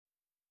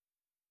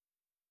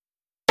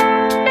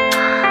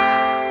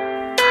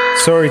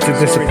Sorry to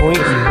disappoint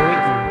you.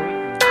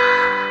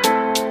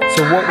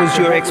 So what was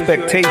your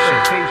expectation?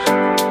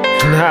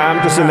 Nah,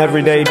 I'm just an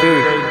everyday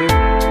dude.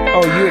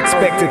 Oh, you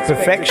expected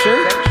perfection?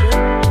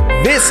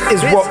 This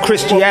is what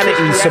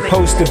Christianity is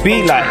supposed to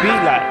be like.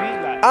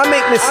 I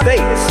make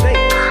mistakes.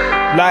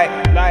 Like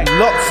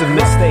lots of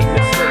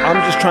mistakes.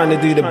 I'm just trying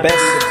to do the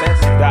best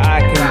that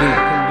I can do.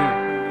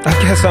 I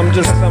guess I'm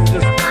just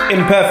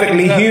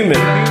imperfectly human.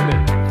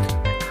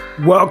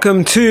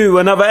 Welcome to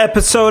another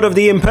episode of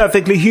the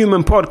Imperfectly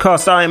Human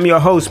podcast. I am your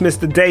host,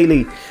 Mr.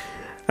 Daly,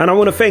 and I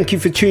want to thank you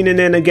for tuning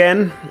in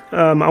again.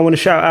 I want to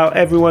shout out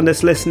everyone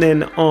that's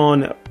listening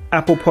on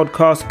Apple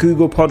Podcasts,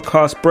 Google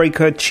Podcasts,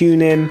 Breaker,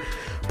 TuneIn,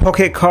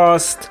 Pocket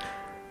Cast,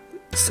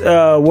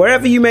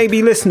 wherever you may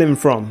be listening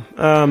from.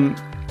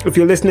 If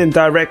you're listening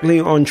directly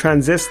on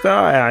Transistor,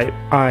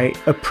 I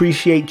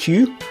appreciate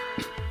you.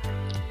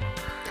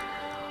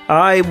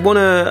 I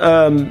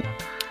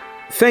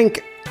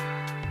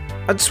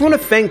just want to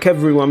thank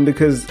everyone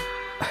because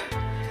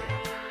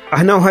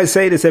I know I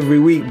say this every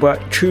week, but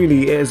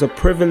truly it is a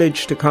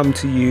privilege to come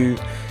to you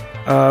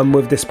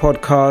with this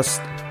podcast.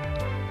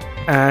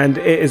 And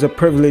it is a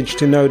privilege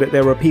to know that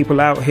there are people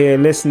out here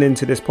listening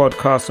to this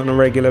podcast on a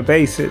regular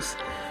basis.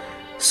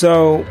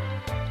 So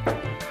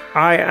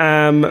I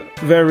am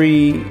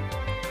very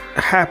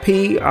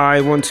happy.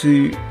 I want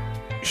to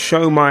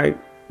show my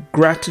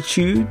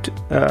gratitude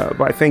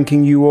by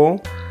thanking you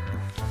all.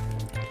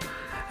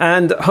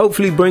 And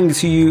hopefully bring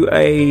to you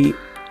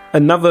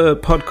another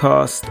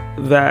podcast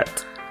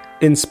that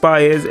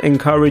inspires,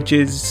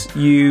 encourages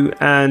you,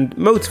 and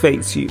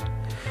motivates you.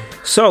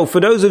 So, for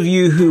those of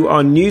you who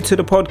are new to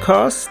the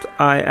podcast,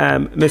 I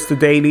am Mr.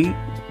 Daly,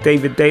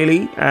 David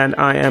Daly, and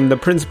I am the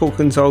principal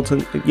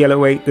consultant at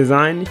Yellow 8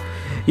 Design.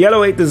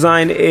 Yellow 8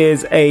 Design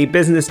is a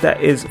business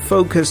that is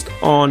focused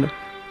on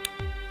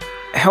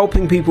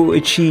helping people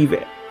achieve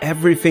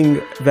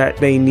everything that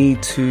they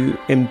need to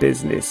in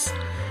business.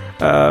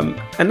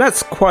 And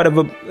that's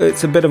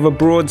it's a bit of a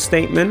broad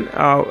statement.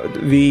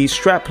 The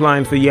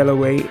strapline for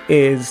Yellow 8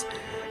 is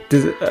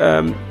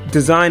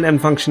design and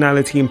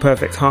functionality in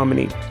perfect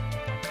harmony.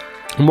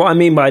 And what I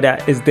mean by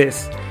that is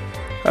this.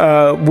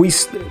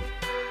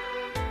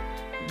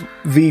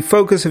 The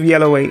focus of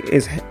Yellow 8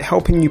 is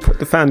helping you put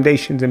the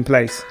foundations in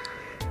place.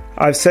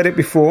 I've said it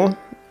before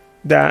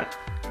that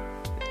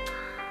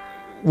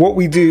what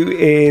we do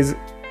is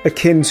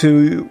akin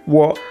to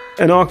what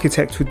an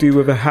architect would do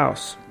with a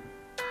house.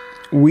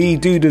 We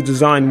do the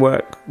design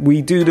work.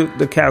 We do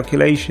the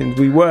calculations.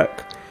 We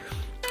work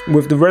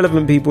with the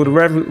relevant people, the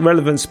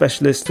relevant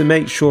specialists to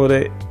make sure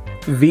that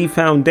the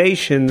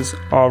foundations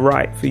are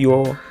right for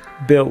your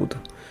build.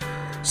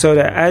 So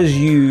that as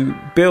you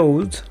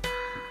build,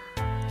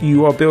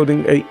 you are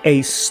building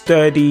a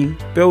sturdy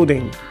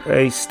building,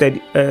 a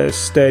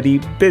sturdy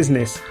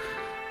business.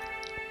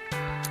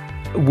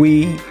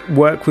 We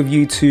work with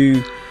you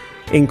to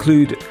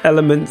include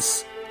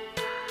elements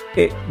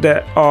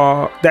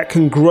that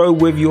can grow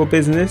with your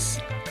business,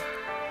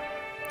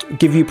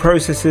 give you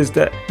processes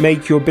that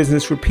make your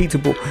business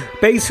repeatable.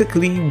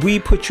 Basically, we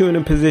put you in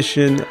a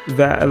position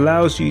that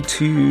allows you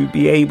to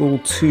be able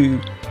to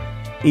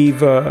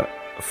either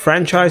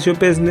franchise your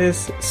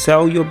business,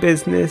 sell your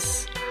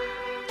business,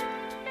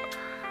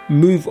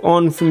 move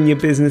on from your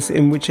business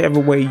in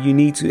whichever way you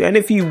need to. And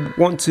if you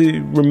want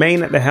to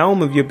remain at the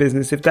helm of your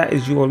business, if that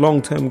is your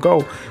long-term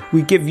goal,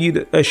 we give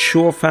you a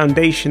sure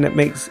foundation that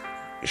makes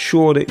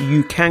sure that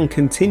you can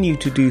continue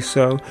to do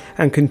so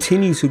and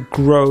continue to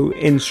grow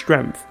in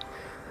strength.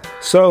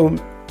 So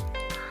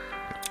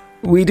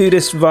we do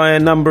this via a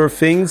number of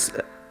things.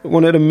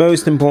 One of the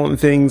most important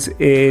things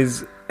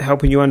is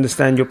helping you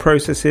understand your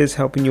processes,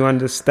 helping you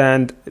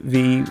understand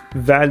the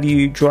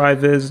value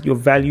drivers, your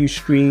value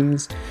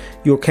streams,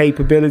 your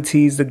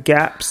capabilities, the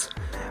gaps,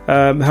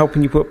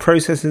 helping you put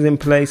processes in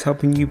place,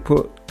 helping you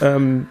put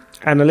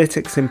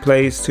analytics in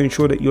place to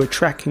ensure that you're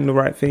tracking the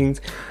right things,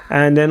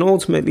 and then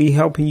ultimately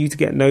helping you to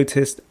get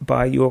noticed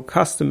by your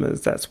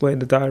customers. That's where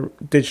the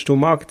digital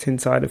marketing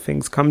side of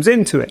things comes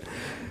into it.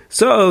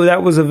 So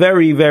that was a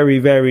very, very,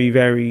 very,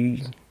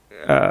 very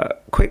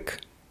quick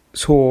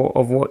tour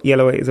of what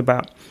Yellow 8 is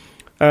about.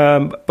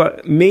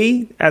 But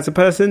me, as a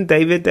person,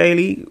 David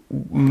Daly,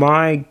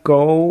 my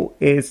goal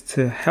is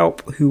to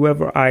help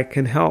whoever I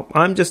can help.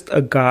 I'm just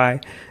a guy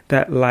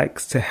that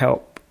likes to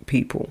help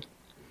people.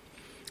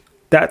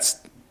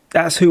 That's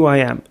who I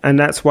am, and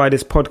that's why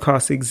this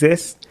podcast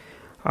exists.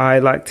 I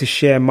like to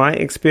share my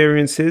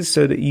experiences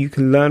so that you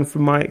can learn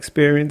from my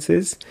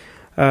experiences.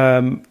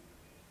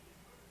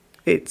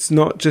 It's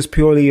not just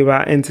purely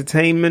about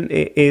entertainment.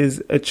 It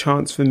is a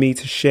chance for me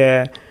to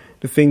share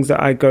the things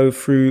that I go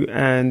through,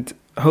 and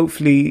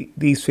hopefully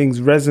these things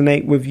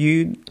resonate with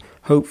you.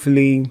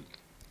 Hopefully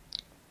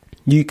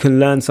you can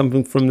learn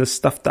something from the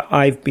stuff that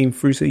I've been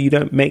through so you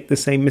don't make the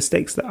same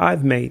mistakes that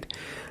I've made.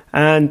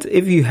 And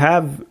if you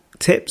have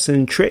tips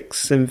and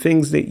tricks and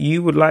things that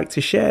you would like to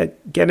share,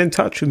 get in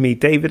touch with me,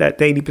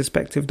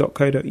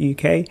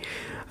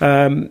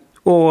 david@dailyperspective.co.uk.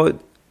 Or,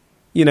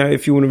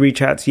 if you want to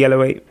reach out to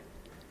Yellow 8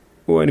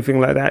 or anything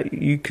like that,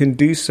 you can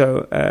do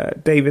so,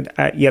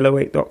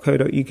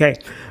 david@yellow8.co.uk.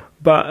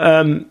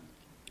 But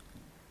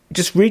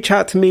just reach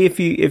out to me if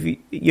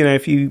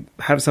you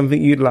have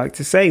something you'd like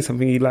to say,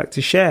 something you'd like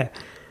to share.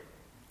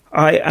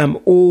 I am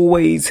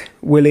always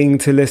willing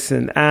to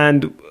listen,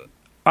 and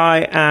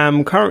I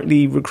am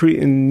currently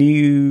recruiting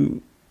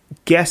new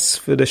guests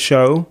for the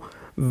show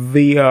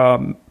via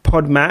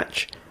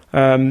Podmatch.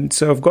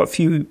 So I've got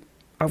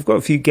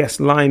a few guests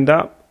lined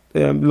up.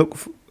 I'm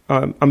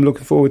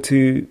looking forward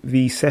to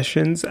these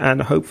sessions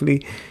and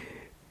hopefully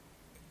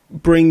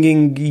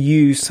bringing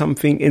you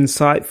something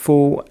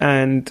insightful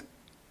and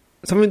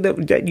something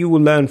that you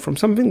will learn from,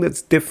 something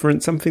that's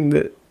different, something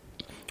that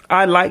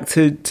I like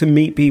to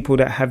meet people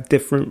that have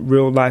different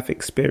real life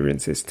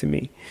experiences to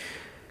me.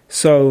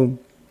 So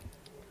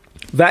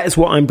that is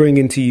what I'm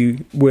bringing to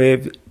you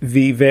with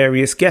the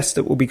various guests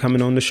that will be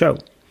coming on the show.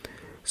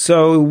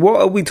 So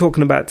what are we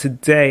talking about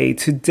today?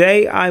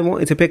 Today, I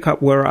wanted to pick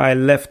up where I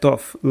left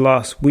off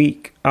last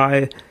week.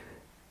 I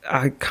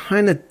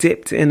kind of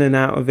dipped in and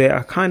out of it.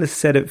 I kind of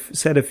said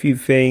a few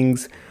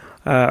things.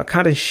 I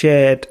kind of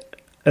shared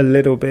a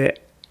little bit,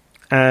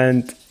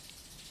 and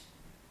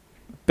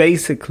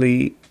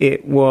basically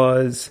it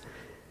was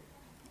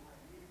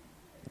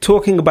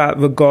talking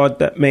about the God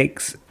that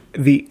makes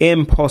the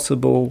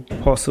impossible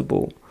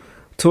possible.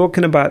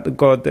 Talking about the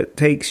God that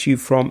takes you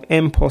from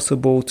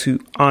impossible to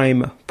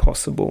I'm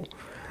possible.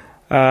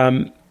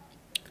 But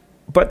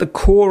the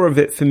core of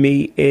it for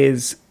me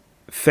is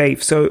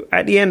faith. So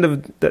at the end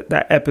of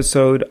that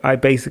episode, I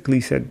basically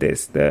said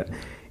this, that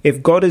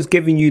if God has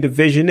given you the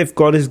vision, if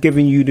God has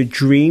given you the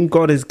dream,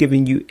 God has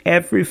given you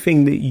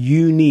everything that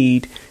you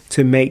need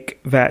to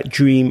make that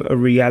dream a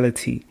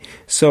reality.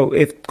 So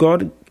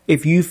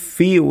if you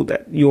feel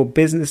that your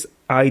business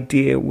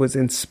idea was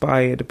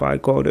inspired by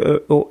God,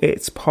 or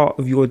it's part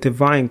of your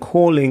divine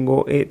calling,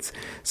 or it's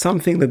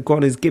something that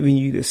God has given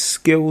you the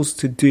skills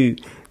to do,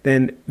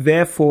 then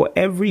therefore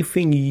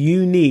everything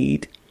you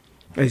need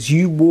as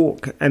you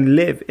walk and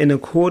live in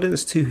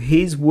accordance to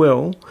His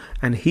will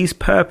and His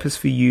purpose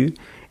for you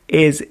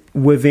is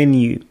within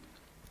you.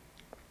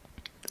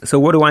 So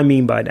what do I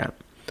mean by that?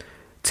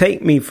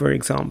 Take me, for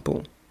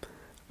example.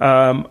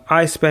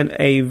 I spent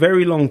a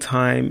very long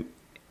time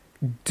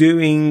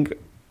doing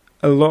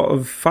a lot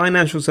of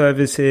financial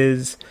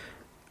services,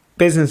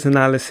 business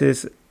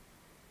analysis,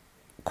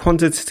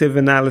 quantitative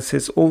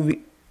analysis,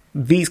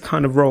 these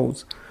kind of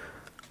roles.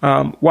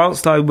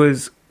 Whilst I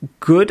was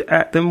good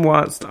at them,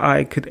 whilst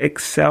I could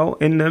excel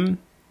in them,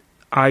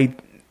 I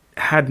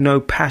had no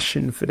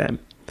passion for them.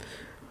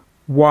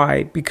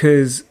 Why?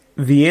 Because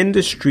the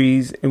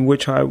industries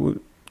I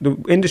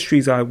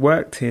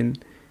worked in,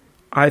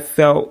 I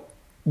felt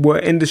were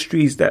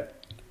industries that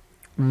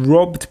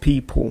robbed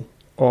people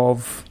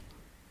of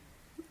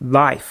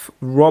life,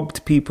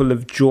 robbed people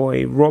of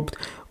joy,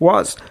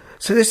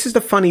 So this is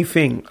the funny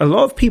thing. A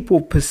lot of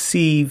people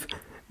perceive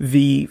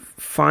the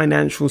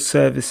financial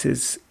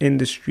services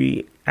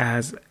industry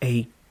as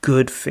a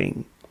good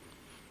thing.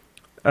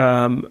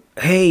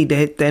 Hey,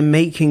 they're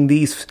making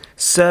these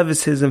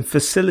services and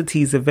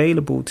facilities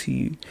available to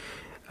you.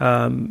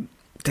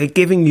 They're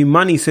giving you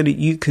money so that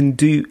you can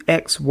do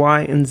X,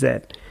 Y, and Z.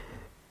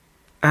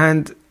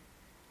 And,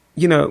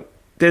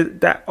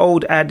 that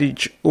old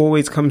adage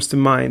always comes to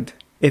mind.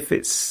 If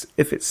it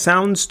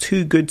sounds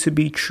too good to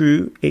be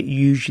true, it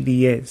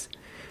usually is.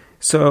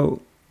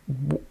 So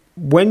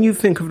when you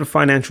think of the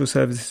financial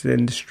services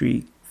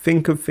industry,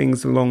 think of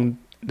things along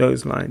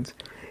those lines.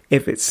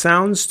 If it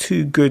sounds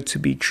too good to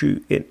be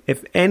true,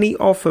 if any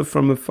offer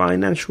from a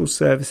financial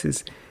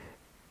services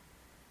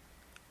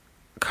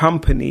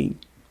company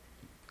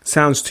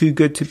sounds too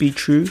good to be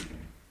true,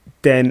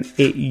 then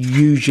it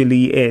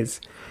usually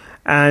is.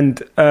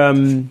 And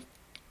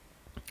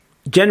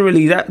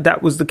generally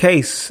that was the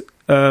case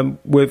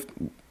with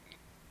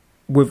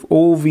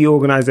all the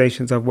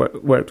organizations I've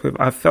worked with.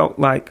 I felt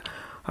like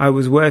I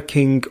was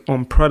working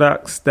on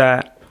products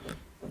that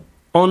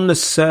on the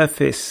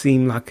surface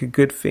seem like a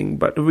good thing,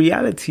 but the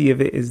reality of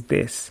it is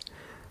this.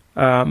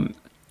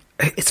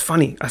 It's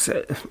funny.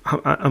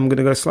 I'm going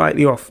to go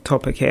slightly off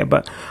topic here,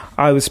 but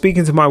I was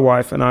speaking to my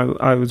wife and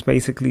I was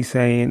basically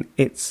saying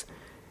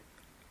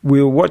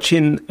we were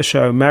watching a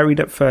show, Married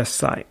at First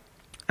Sight,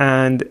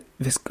 and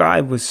this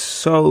guy was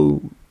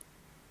so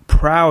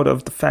proud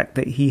of the fact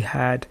that he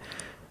had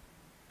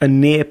a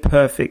near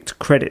perfect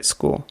credit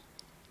score.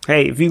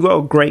 Hey, if you got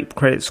a great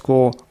credit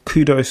score,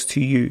 kudos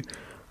to you.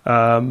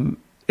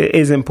 It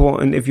is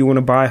important if you want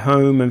to buy a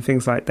home and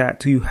things like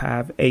that to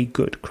have a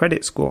good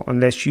credit score,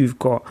 unless you've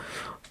got,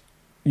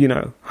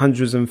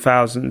 hundreds and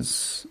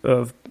thousands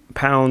of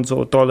pounds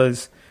or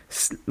dollars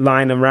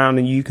lying around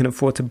and you can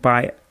afford to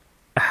buy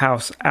a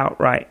house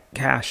outright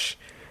cash.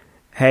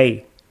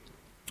 Hey,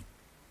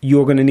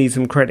 you're going to need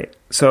some credit.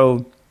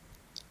 So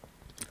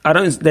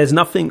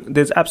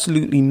there's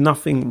absolutely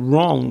nothing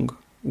wrong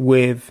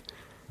with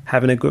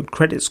having a good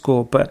credit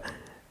score, but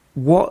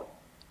what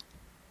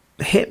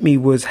hit me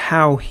was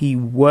how he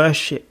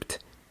worshipped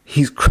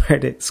his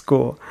credit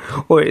score,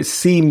 or it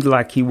seemed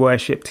like he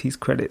worshipped his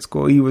credit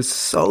score. He was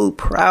so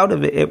proud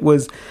of it.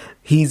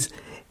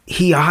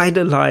 He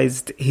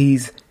idolized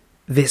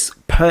this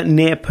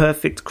near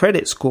perfect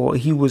credit score.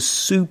 He was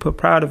super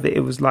proud of it.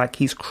 It was like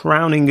his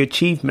crowning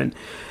achievement.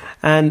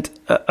 And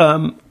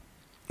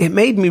it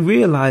made me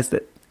realize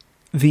that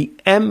the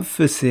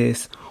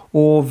emphasis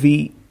or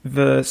the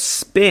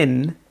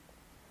spin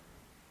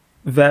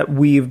that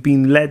we have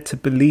been led to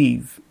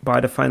believe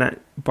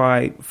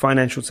by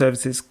financial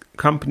services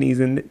companies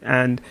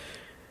and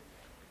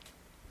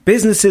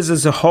businesses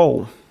as a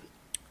whole,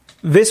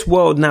 this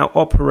world now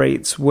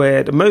operates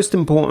where the most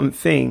important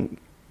thing,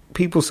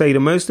 people say the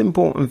most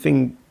important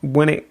thing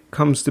when it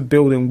comes to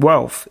building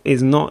wealth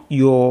is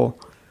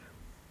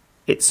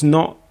it's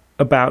not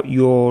about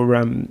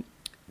your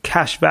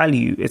cash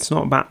value. It's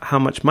not about how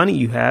much money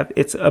you have.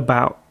 It's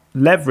about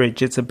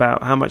leverage. It's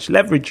about how much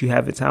leverage you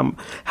have. It's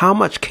how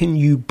much can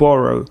you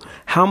borrow?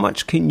 How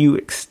much can you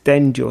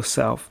extend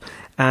yourself?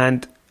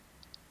 And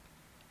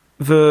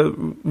the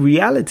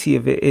reality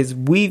of it is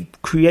we've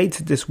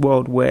created this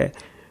world where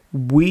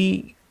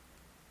we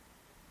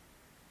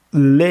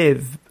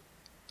live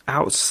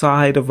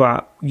outside of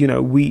our,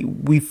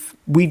 we've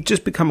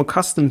just become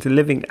accustomed to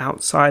living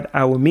outside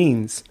our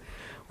means.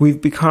 We've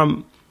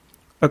become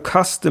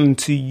accustomed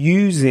to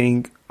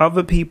using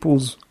other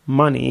people's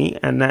money,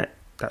 and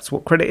that's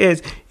what credit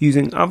is,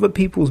 using other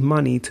people's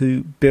money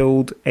to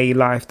build a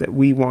life that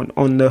we want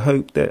on the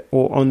hope that,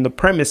 or on the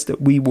premise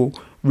that we will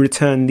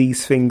return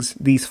these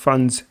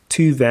funds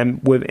to them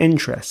with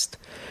interest.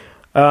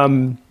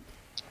 And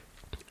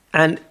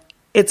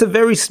it's a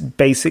very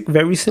basic,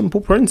 very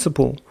simple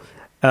principle.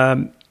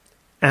 And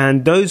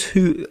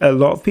a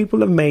lot of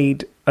people have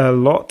made a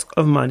lot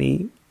of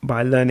money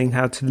by learning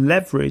how to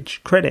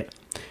leverage credit.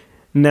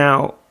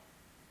 Now,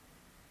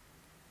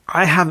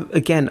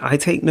 I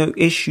take no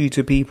issue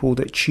to people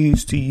that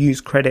choose to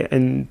use credit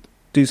and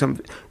do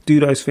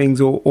those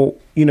things, or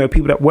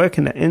people that work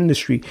in that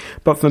industry.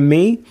 But for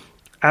me,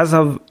 as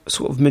I've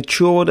sort of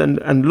matured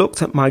and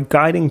looked at my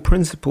guiding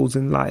principles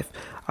in life,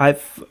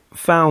 I've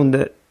found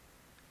that,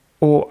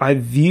 or I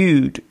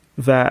viewed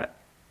that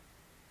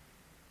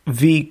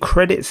the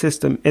credit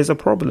system is a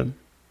problem.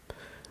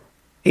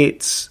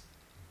 The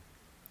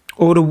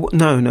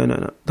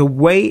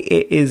way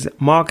it is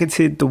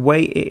marketed, the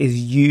way it is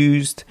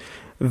used,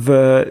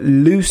 the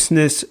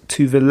looseness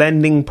to the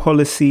lending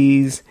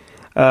policies,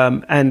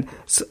 and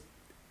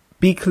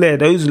be clear,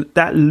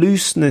 that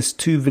looseness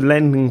to the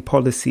lending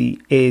policy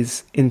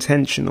is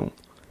intentional.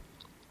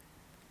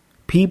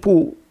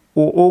 People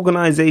or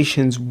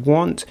organizations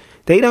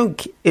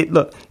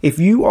look, if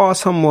you are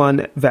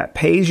someone that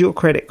pays your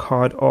credit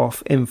card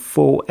off in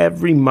full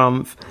every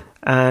month,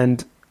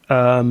 and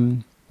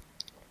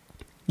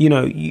you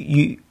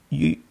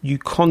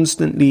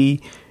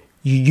constantly,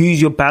 you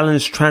use your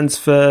balance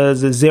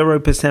transfers, a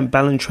 0%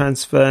 balance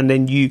transfer, and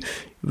then you,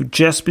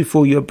 just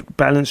before your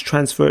balance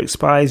transfer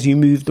expires, you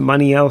move the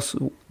money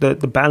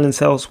the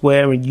balance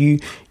elsewhere, and you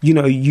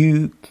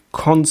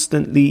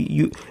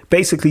constantly,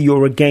 basically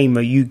you're a gamer.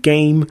 You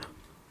game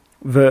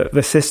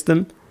the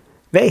system.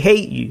 They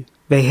hate you.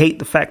 They hate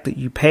the fact that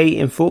you pay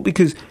in full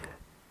because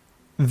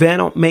they're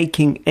not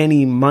making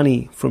any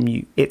money from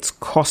you. It's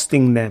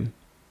costing them.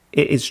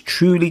 It is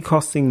truly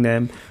costing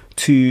them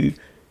to.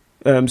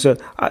 In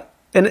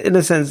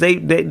a sense,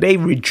 they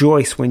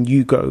rejoice when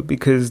you go,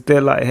 because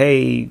they're like,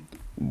 hey,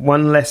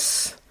 one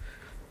less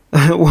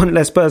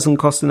person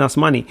costing us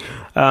money.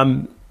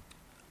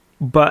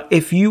 But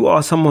if you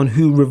are someone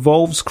who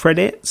revolves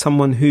credit,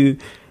 someone who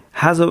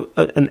has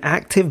an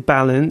active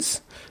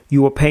balance,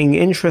 you are paying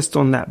interest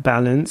on that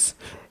balance.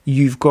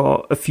 You've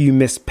got a few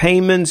missed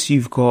payments.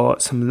 You've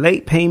got some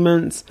late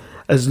payments.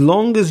 As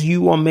long as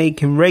you are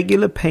making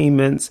regular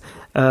payments,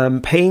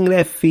 paying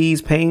their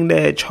fees, paying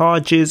their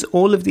charges,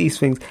 all of these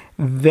things,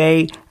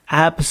 they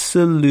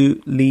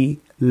absolutely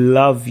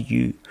love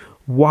you.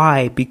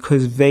 Why?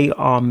 Because they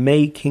are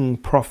making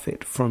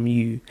profit from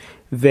you.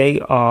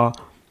 The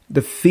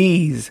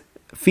fees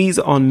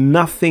are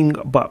nothing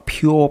but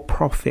pure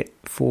profit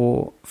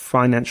for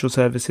financial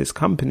services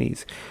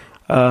companies.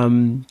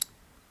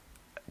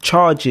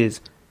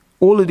 Charges,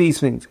 all of these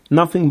things,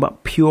 nothing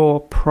but pure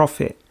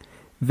profit.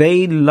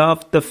 They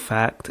love the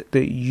fact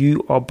that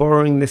you are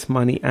borrowing this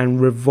money and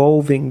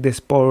revolving this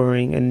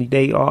borrowing, and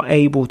they are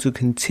able to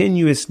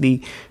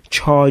continuously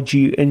charge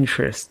you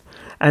interest.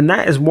 And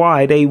that is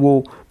why they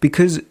will,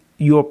 because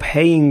you're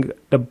paying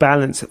the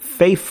balance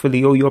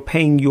faithfully, or you're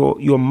paying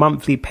your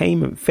monthly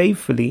payment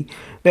faithfully,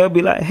 they'll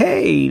be like,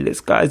 hey, this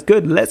guy's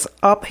good. Let's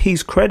up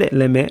his credit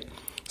limit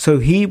so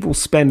he will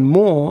spend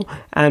more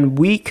and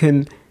we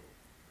can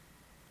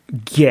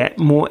get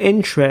more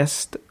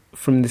interest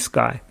from this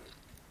guy.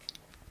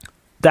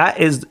 That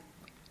is,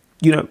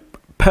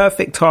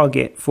 perfect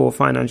target for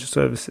financial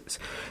services.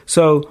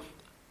 So,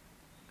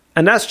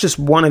 and that's just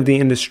one of the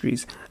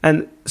industries.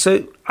 And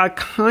so I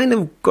kind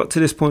of got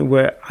to this point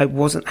where I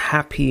wasn't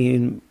happy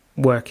in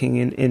working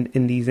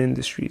in these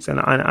industries. And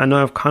I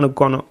know I've kind of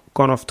gone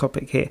off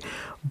topic here,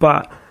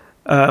 but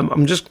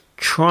I'm just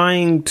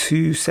trying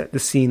to set the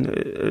scene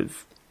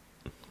of,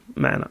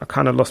 man, I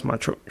kind of lost my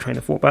train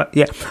of thought, but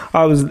yeah,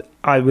 I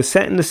was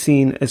setting the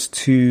scene as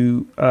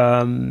to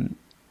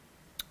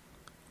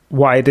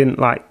why I didn't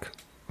like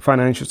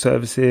financial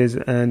services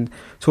and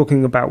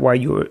talking about why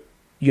you're,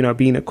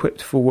 being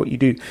equipped for what you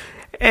do.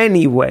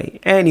 Anyway,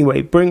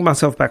 bring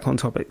myself back on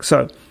topic.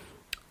 So,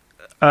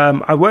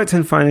 I worked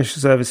in financial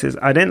services.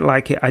 I didn't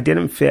like it. I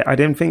didn't fit. I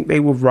didn't think they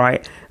were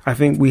right. I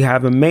think we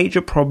have a major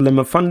problem,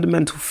 a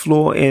fundamental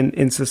flaw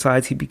in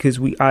society, because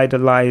we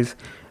idolize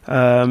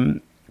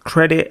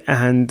credit,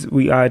 and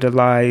we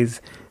idolize,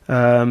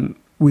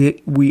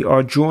 we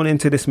are drawn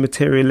into this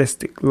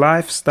materialistic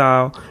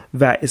lifestyle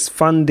that is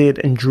funded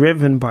and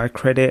driven by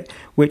credit,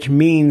 which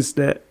means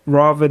that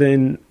rather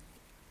than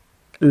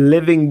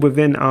living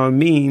within our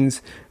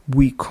means,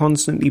 we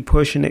constantly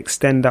push and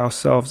extend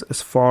ourselves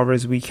as far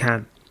as we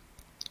can.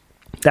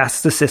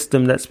 That's the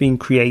system that's been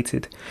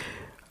created.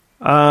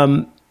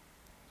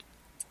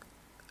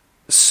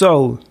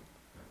 So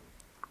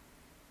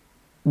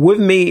with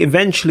me,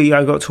 eventually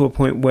I got to a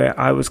point where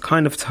I was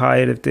kind of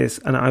tired of this,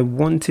 and I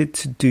wanted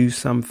to do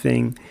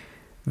something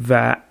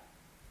that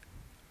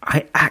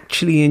I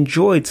actually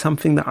enjoyed,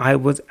 something that I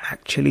was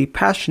actually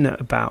passionate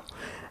about.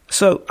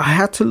 So I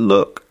had to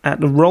look at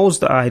the roles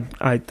that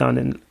I'd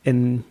done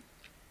in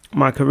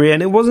my career,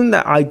 and it wasn't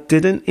that I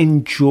didn't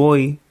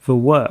enjoy the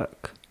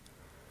work.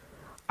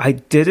 I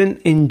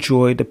didn't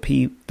enjoy I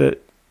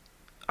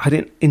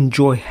didn't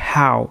enjoy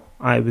how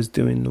I was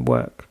doing the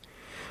work.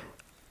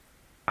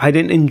 I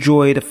didn't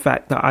enjoy the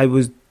fact that I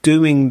was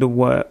doing the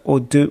work or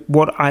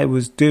what I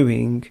was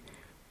doing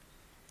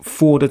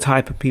for the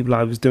type of people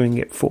I was doing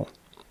it for.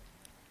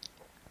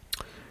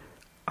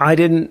 I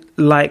didn't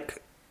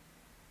like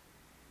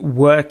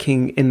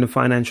working in the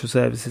financial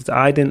services.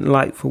 I didn't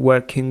like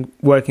working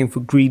for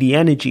greedy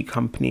energy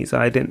companies.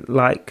 I didn't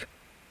like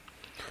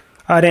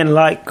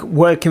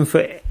working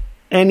for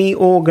any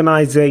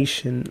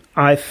organization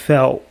I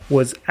felt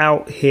was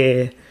out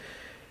here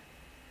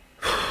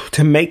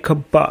to make a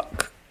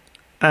buck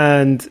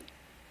and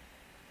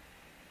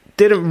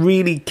didn't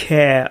really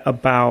care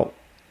about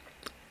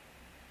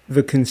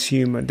the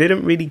consumer,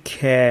 didn't really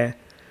care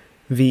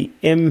the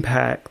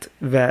impact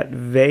that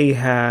they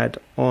had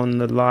on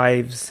the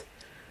lives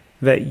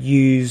that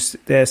used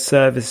their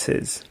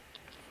services.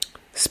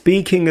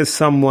 Speaking as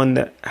someone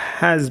that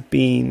has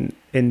been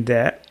in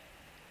debt,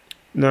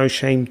 no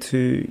shame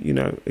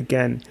to,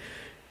 again,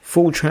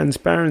 full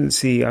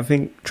transparency. I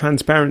think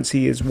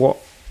transparency is what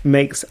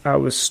makes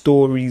our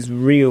stories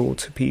real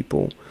to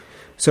people.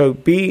 So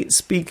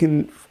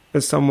speaking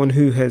as someone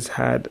who has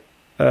had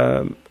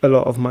a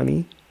lot of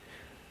money,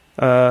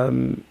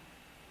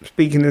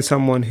 speaking as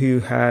someone who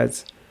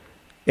has,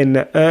 in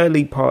the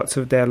early parts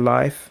of their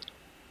life,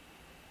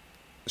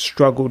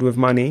 struggled with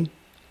money,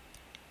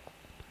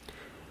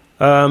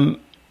 and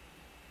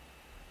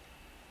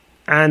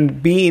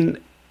being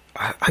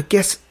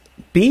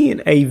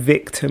a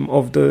victim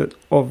of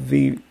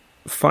the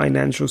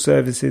financial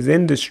services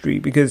industry,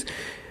 because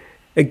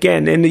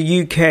again, in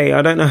the UK,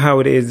 I don't know how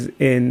it is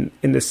in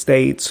the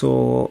States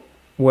or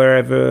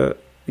wherever.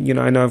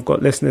 I know I've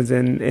got listeners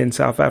in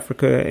South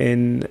Africa,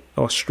 in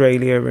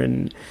Australia,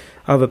 and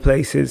other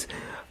places.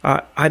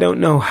 I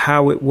don't know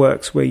how it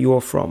works where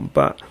you're from,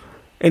 but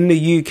in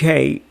the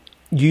UK,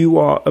 you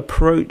are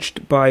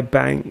approached by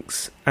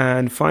banks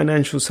and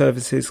financial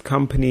services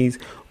companies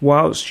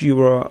whilst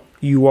you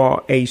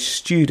are a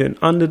student,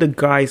 under the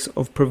guise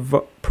of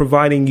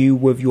providing you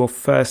with your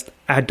first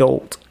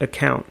adult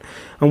account.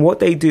 And what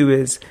they do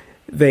is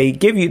they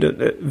give you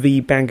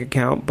the bank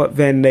account, but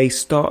then they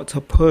start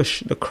to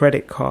push the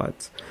credit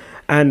cards.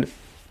 And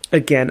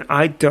again,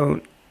 I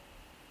don't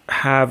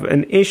have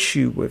an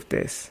issue with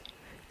this,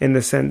 in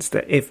the sense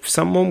that if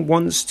someone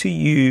wants to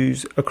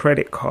use a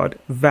credit card,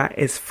 that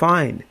is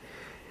fine.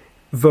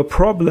 The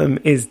problem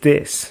is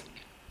this: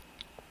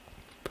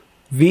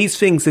 these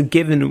things are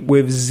given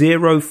with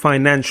zero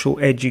financial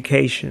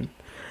education,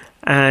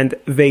 and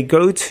they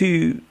go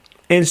to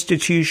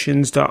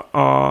institutions that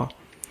are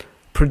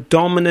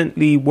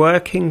predominantly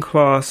working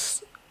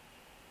class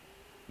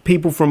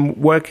people from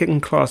working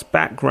class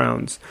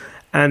backgrounds,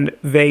 and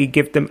they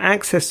give them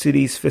access to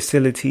these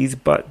facilities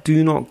but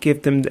do not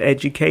give them the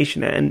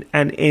education.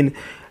 And in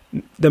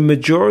the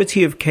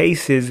majority of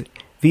cases,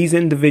 these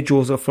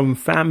individuals are from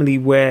family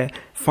where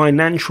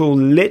financial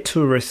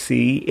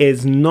literacy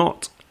is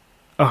not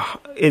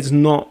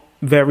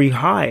very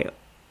high.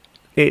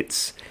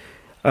 It's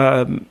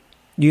a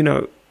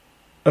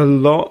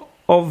lot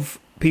of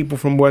people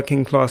from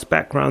working class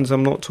backgrounds.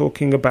 I'm not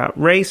talking about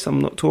race. I'm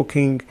not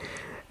talking,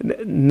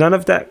 none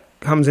of that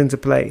comes into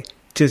play.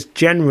 Just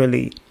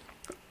generally,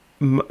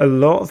 a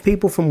lot of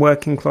people from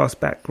working class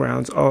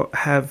backgrounds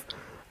have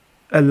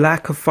a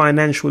lack of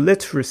financial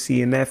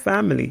literacy in their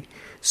family.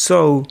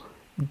 So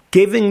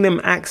giving them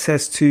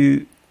access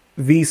to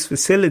these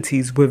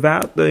facilities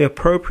without the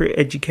appropriate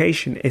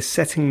education is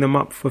setting them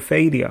up for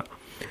failure.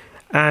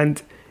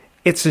 And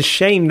it's a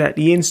shame that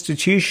the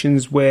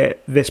institutions where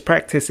this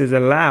practice is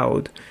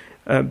allowed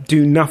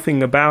do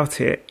nothing about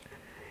it.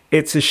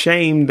 it's a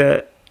shame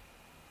that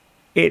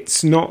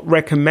it's not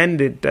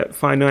recommended that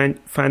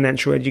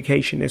financial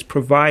education is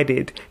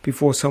provided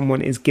before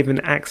someone is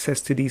given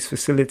access to these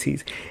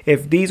facilities.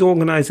 If these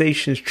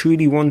organizations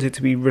truly wanted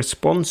to be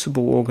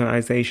responsible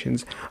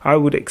organizations, I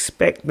would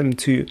expect them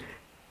to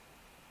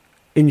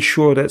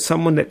ensure that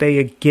someone that they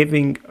are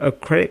giving a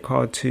credit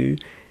card to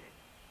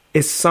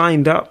is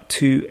signed up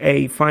to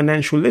a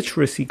financial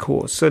literacy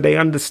course so they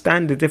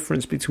understand the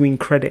difference between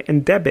credit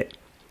and debit,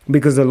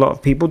 because a lot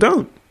of people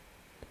don't.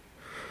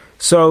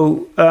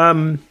 So,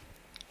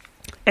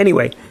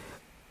 anyway,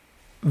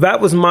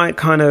 that was my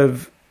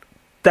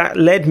that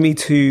led me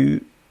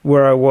to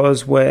where I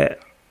was, where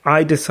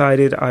I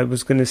decided I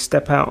was going to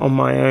step out on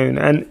my own.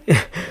 And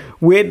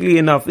weirdly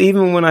enough,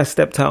 even when I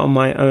stepped out on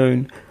my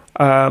own,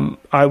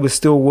 I was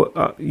still,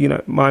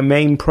 my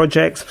main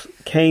projects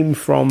came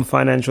from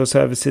financial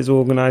services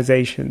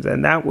organizations.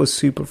 And that was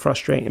super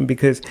frustrating,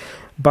 because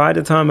by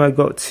the time I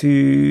got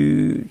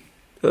to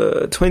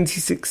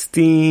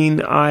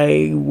 2016,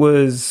 I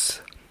was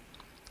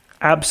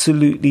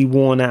absolutely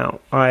worn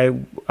out.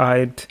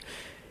 I'd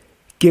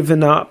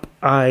given up.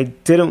 I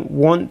didn't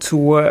want to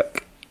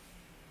work.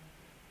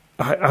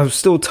 I was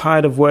still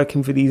tired of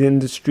working for these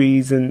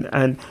industries,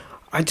 and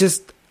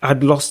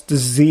I'd lost the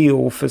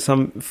zeal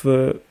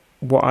for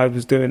what I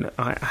was doing.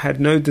 I had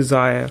no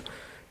desire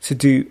to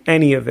do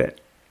any of it,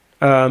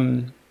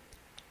 and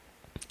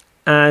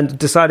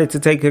decided to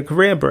take a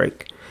career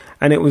break.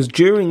 And it was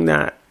during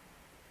that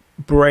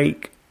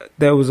break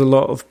there was a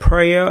lot of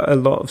prayer, a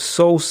lot of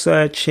soul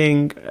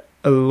searching,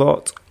 a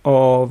lot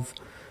of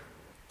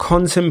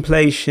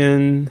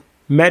contemplation,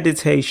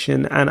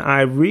 meditation, and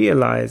I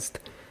realized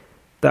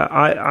that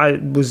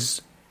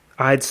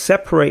I'd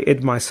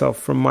separated myself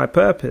from my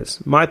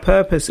purpose. My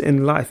purpose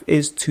in life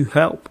is to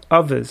help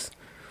others.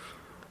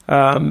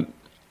 The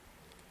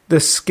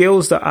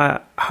skills that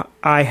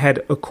I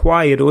had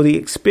acquired, or the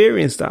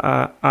experience that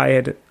I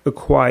had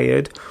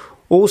acquired,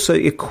 also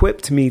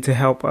equipped me to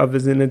help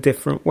others in a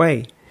different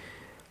way.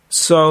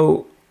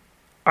 So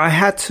I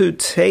had to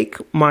take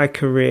my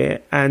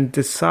career and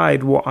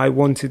decide what I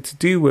wanted to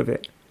do with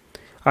it.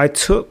 I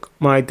took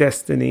my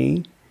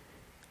destiny,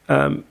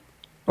 or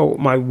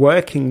my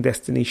working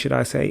destiny, should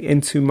I say,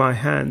 into my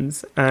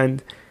hands,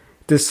 and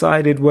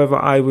decided whether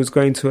I was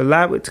going to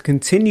allow it to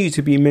continue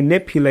to be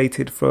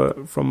manipulated for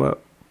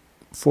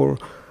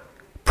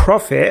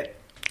profit,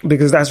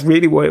 because that's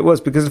really what it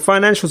was. Because the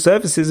financial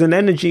services and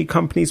energy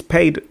companies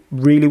paid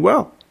really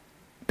well.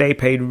 They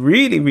paid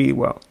really, really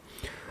well.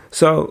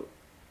 So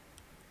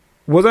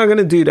was I going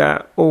to do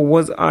that, or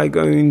was I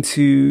going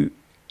to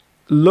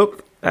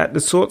look at the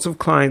sorts of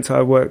clients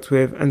I worked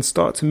with and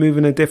start to move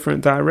in a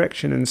different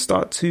direction and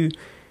start to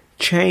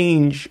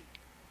change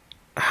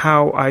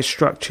how I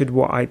structured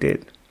what I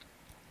did?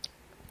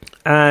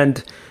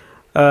 And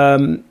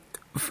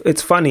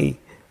it's funny,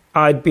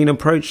 I'd been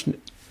approached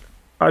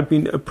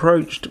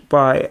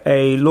by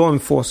a law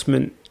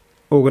enforcement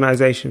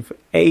organization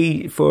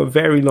for a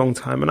very long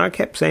time, and I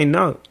kept saying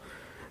no,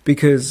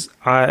 because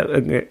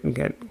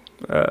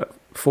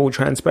full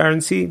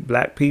transparency,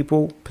 black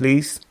people,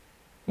 police,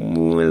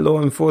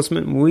 law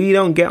enforcement, we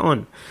don't get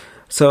on.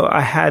 So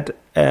I had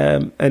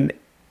an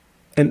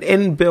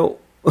inbuilt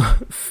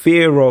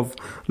fear of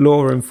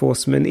law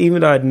enforcement.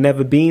 Even though I'd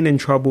never been in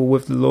trouble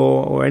with the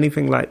law or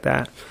anything like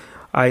that,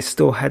 I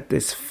still had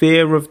this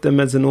fear of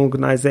them as an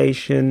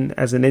organization,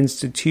 as an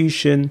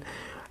institution,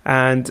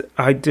 and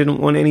I didn't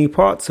want any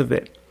parts of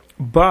it.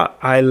 But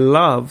I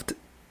loved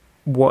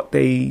what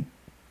they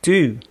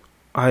do.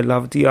 I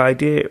love the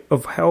idea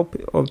of help,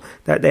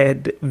 that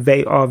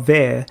they are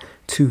there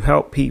to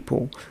help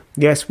people.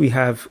 Yes, we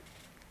have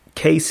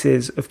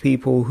cases of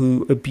people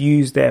who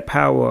abuse their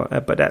power,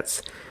 but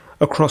that's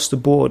across the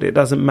board. It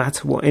doesn't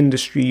matter what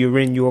industry you're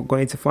in, you're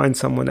going to find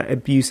someone that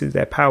abuses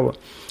their power.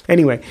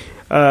 Anyway,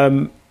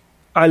 I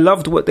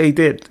loved what they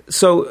did.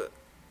 So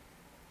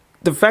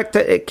the fact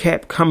that it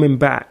kept coming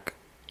back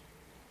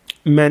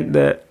meant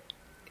that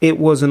it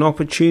was an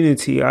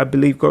opportunity. I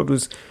believe God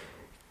was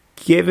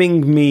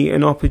giving me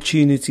an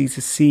opportunity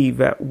to see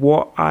that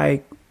what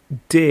I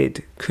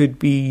did could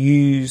be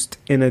used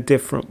in a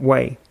different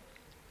way.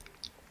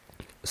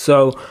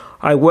 So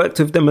I worked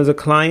with them as a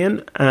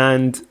client,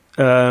 and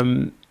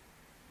lo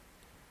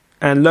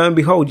and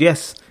behold,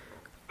 yes,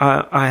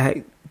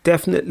 I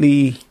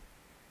definitely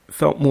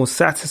felt more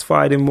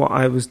satisfied in what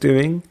I was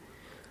doing.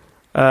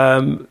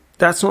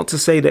 That's not to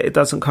say that it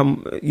doesn't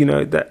come,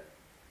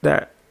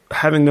 that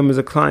having them as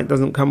a client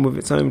doesn't come with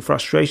its own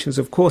frustrations.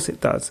 Of course it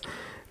does.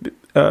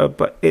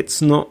 But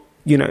it's not,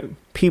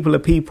 people are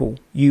people.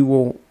 You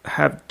will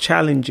have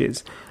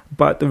challenges.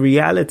 But the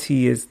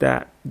reality is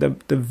that the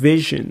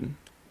vision,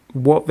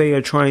 what they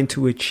are trying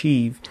to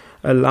achieve,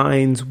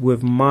 aligns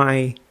with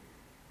my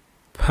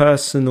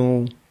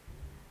personal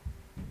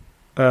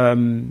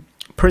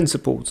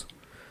principles.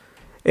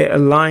 It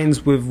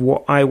aligns with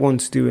what I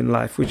want to do in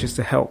life, which is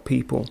to help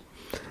people.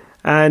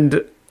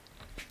 And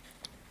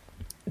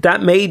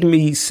that made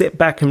me sit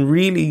back and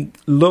really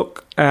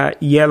look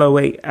at Yellow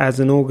 8 as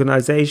an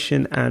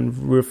organization and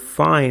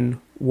refine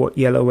what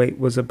Yellow 8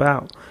 was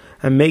about,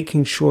 and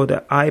making sure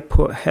that I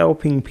put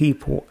helping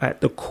people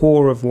at the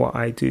core of what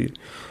I do.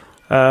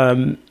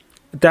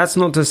 That's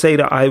not to say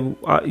that I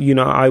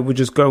would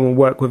just go and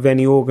work with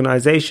any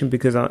organization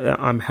because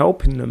I'm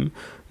helping them.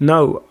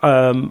 No,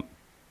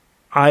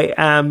 I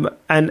am,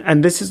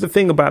 and this is the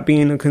thing about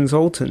being a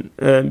consultant.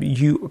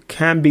 You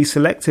can be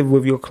selective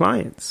with your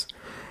clients,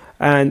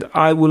 and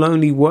I will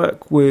only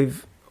work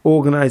with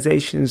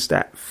organizations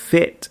that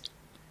fit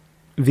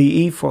the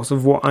ethos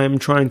of what I am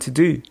trying to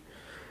do.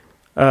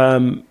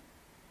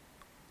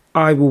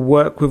 I will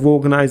work with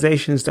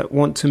organizations that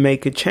want to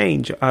make a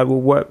change. I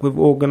will work with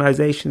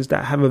organizations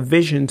that have a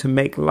vision to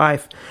make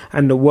life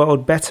and the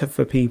world better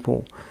for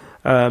people.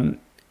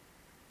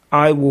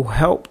 I will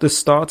help the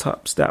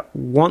startups that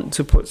want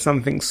to put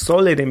something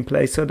solid in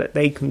place so that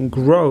they can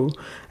grow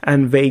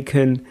and they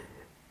can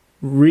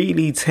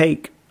really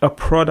take a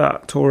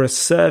product or a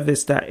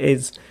service that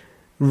is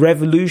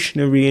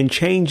revolutionary and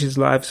changes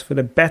lives for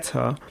the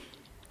better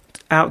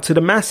out to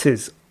the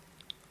masses.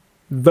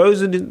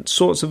 Those are the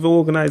sorts of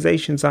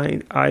organizations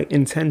I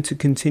intend to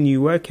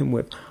continue working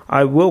with.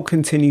 I will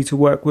continue to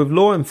work with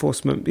law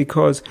enforcement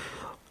because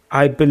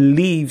I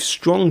believe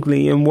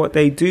strongly in what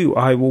they do.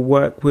 I will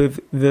work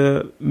with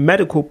the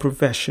medical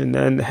profession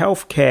and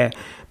healthcare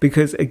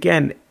because,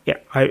 again,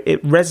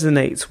 it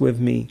resonates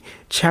with me.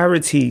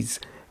 Charities,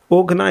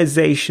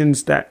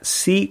 organizations that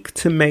seek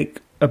to make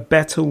a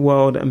better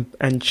world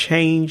and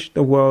change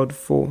the world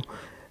for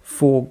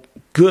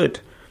good.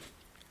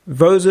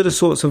 Those are the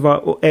sorts of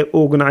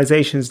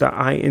organizations that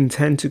I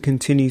intend to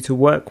continue to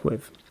work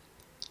with.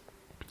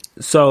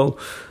 So,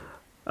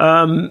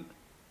 where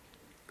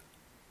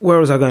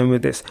was I going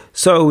with this?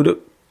 So,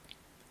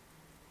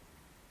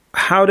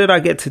 how did I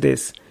get to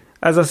this?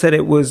 As I said,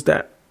 it was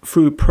that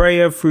through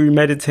prayer, through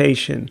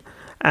meditation.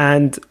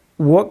 And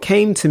what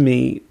came to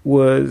me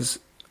was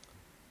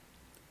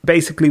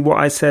basically what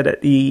I said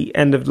at the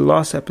end of the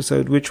last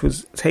episode, which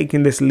was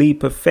taking this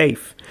leap of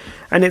faith.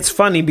 And it's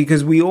funny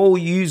because we all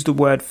use the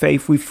word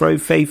faith. We throw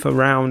faith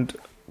around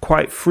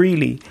quite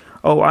freely.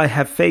 Oh, I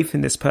have faith in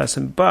this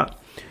person. But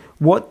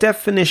what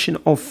definition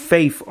of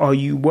faith are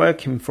you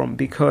working from?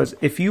 Because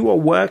if you are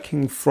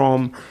working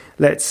from,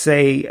 let's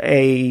say,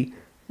 a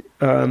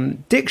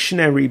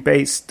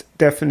dictionary-based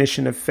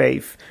definition of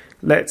faith,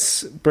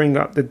 let's bring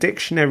up the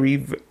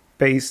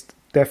dictionary-based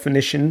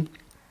definition,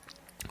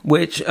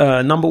 which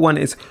number one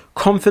is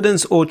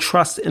confidence or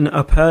trust in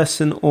a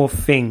person or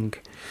thing.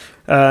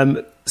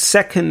 The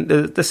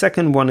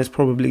second one is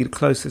probably the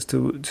closest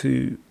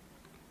to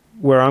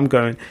where I'm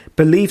going.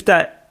 Belief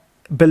that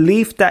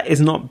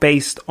is not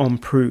based on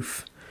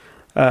proof.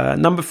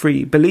 Number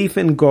three, belief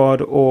in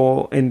God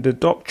or in the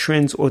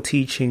doctrines or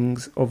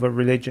teachings of a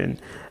religion.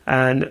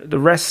 And the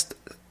rest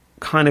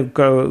kind of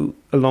go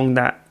along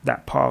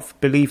that path.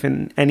 Belief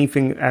in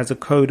anything as a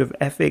code of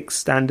ethics,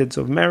 standards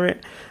of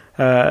merit,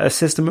 a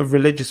system of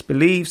religious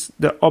beliefs,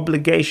 the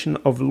obligation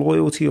of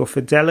loyalty or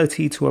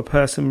fidelity to a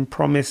person,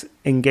 promise,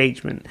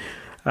 engagement.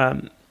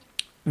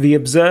 The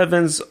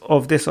observance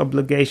of this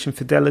obligation,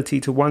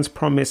 fidelity to one's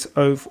promise,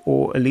 oath,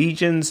 or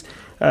allegiance.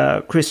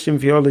 Christian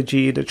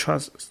theology, the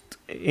trust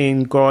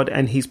in God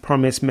and his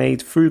promise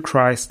made through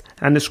Christ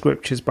and the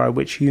scriptures by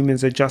which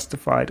humans are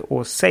justified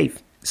or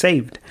saved.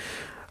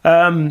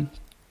 So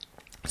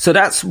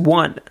that's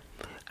one.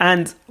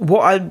 And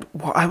what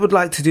I would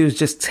like to do is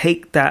just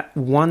take that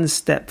one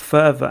step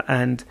further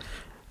and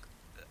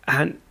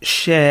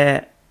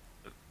share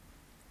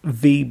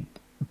the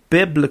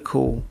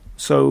biblical.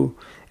 So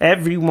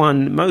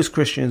most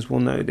Christians will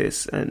know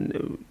this,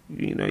 and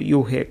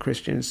you'll hear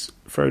Christians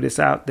throw this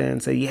out there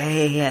and say,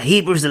 yeah,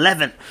 Hebrews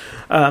 11.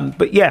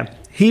 But yeah,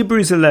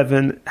 Hebrews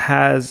 11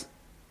 has,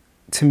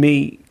 to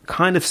me,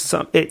 kind of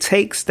it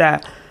takes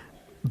that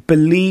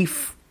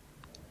belief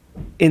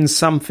in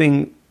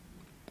something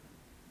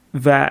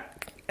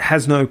that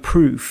has no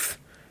proof.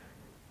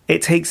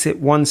 It takes it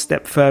one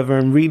step further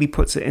and really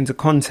puts it into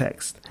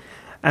context.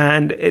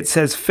 And it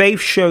says faith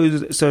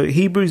shows, so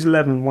Hebrews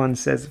 11:1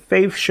 says,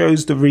 faith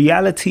shows the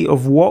reality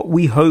of what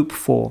we hope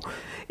for.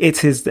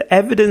 It is the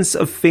evidence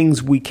of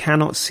things we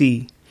cannot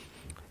see.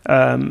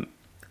 And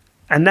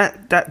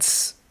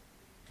that's,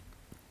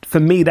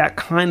 for me, that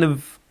kind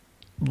of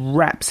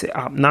wraps it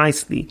up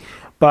nicely.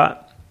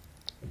 But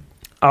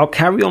I'll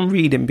carry on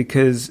reading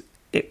because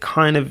it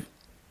kind of,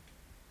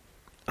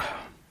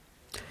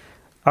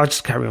 I'll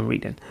just carry on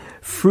reading.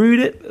 Through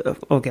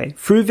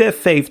their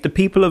faith, the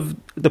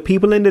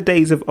people in the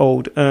days of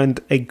old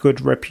earned a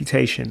good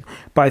reputation.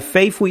 By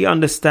faith, we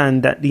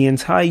understand that the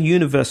entire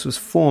universe was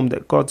formed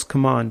at God's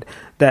command,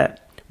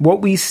 that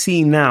what we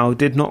see now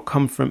did not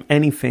come from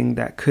anything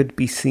that could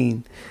be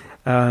seen.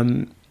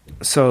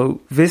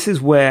 So this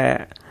is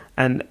where,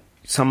 and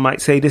some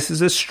might say this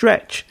is a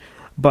stretch,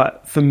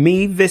 but for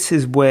me, this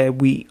is where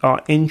we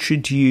are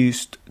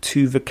introduced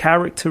to the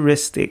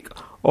characteristic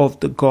of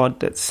the God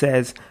that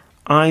says,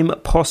 I'm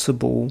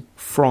possible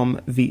from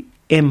the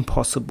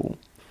impossible.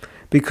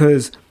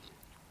 Because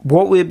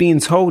what we're being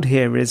told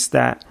here is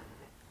that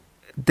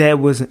there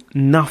was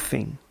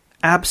nothing,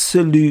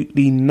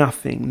 absolutely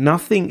nothing.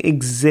 Nothing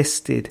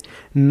existed.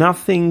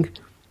 Nothing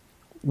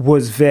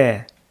was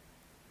there.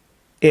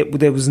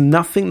 There was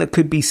nothing that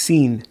could be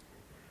seen.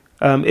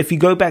 If you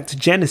go back to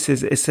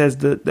Genesis, it says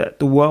that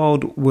the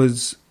world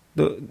was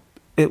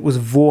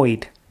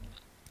void.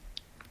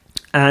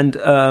 And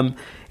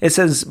it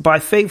says, by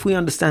faith we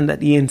understand that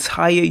the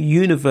entire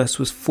universe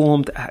was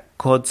formed at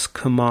God's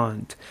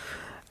command.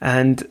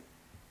 And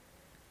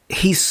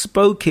he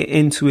spoke it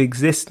into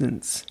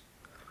existence.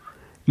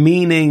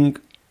 Meaning,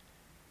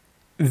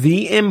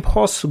 the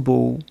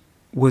impossible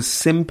was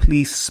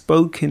simply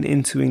spoken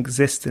into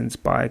existence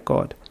by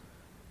God.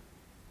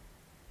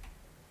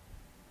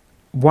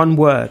 One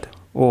word,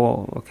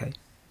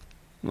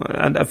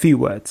 and a few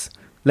words.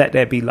 Let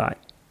there be light.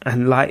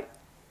 And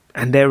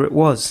there it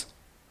was.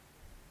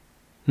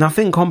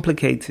 Nothing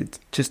complicated,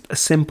 just a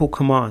simple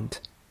command.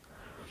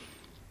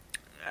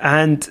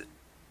 And,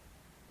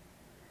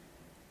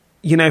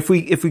 if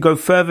we go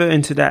further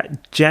into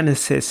that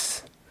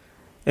Genesis,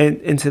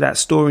 into that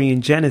story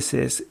in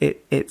Genesis,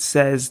 it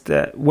says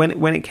that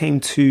when it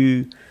came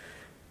to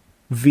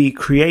the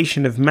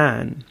creation of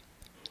man,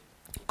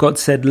 God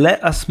said,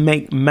 let us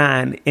make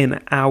man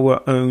in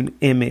our own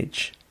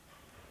image.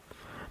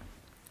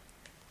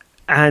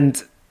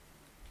 And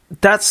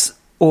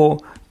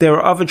there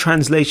are other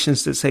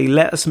translations that say,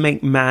 let us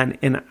make man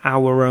in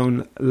our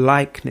own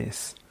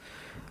likeness.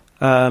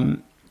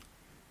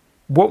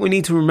 What we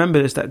need to remember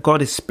is that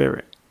God is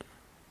spirit.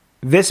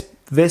 This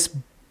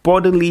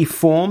bodily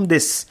form,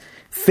 this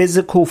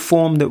physical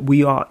form that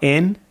we are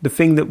in, the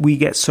thing that we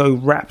get so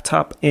wrapped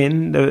up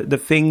in, the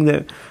thing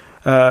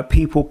that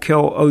people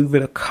kill over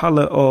the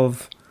color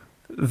of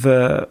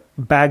the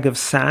bag of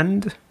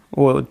sand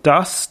or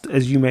dust,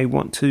 as you may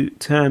want to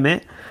term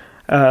it,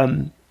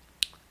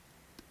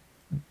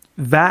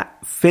 that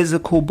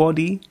physical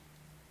body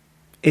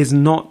is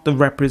not the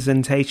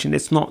representation.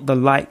 It's not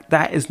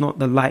that is not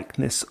the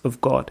likeness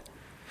of God.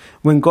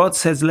 When God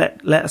says,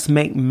 let us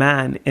make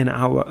man in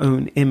our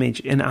own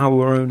image, in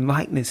our own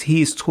likeness,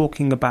 he is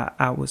talking about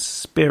our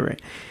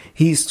spirit.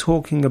 He's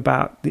talking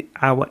about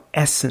our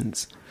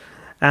essence.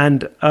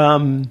 And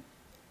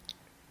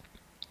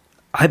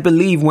I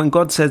believe when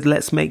God says,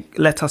 let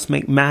us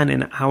make man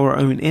in our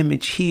own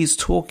image, he is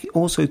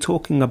also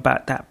talking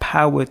about that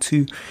power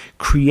to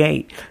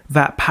create,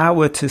 that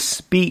power to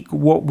speak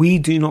what we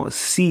do not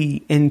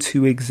see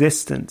into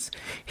existence.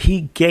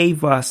 He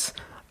gave us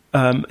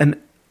part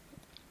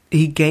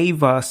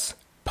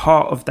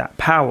of that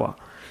power.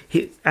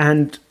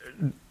 And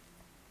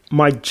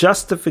my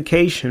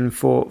justification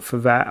for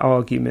that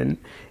argument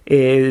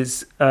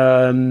is,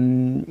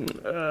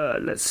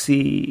 let's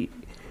see,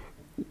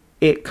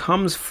 it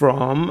comes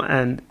from,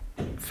 and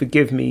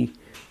forgive me,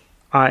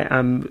 I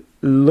am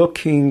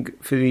looking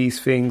for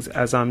these things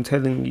as I'm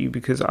telling you,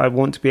 because I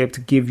want to be able to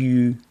give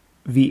you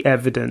the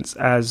evidence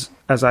as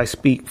I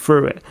speak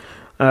through it.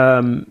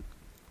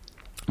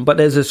 But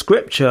there's a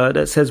scripture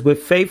that says,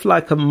 with faith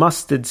like a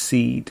mustard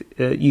seed,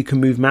 you can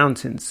move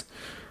mountains.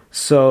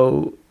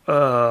 So,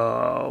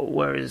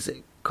 where is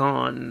it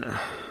gone?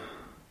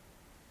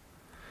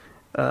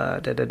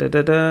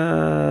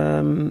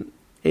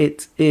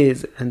 It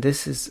is, and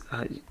this is,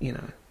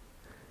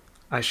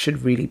 I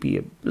should really be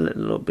a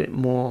little bit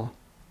more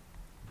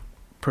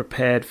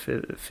prepared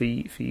for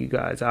you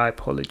guys. I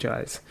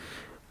apologize.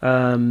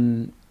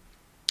 Oh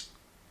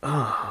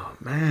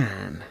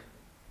man,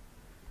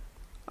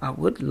 I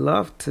would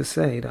love to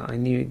say that I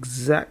knew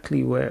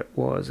exactly where it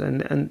was,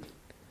 and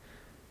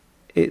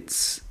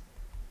it's,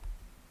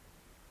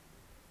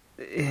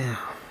 yeah,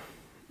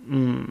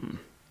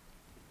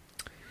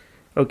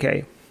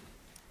 okay.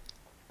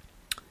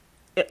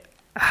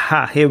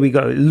 Here we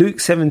go. Luke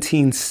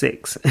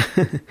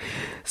 17:6.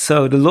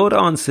 So the Lord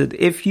answered,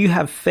 if you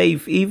have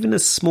faith even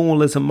as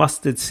small as a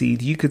mustard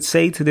seed, you could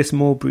say to this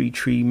mulberry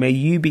tree, may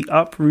you be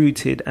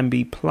uprooted and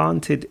be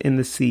planted in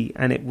the sea,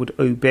 and it would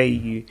obey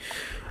you.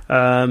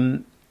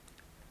 And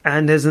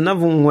there's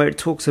another one where it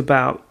talks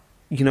about,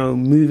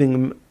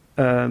 moving.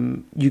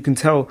 You can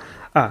tell.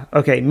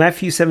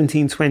 Matthew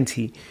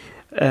 17:20.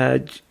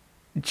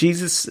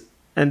 Jesus,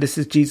 and this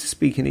is Jesus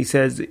speaking. He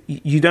says,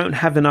 you don't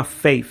have enough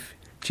faith.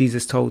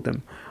 Jesus told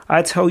them,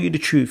 I tell you the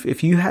truth,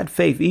 if you had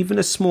faith even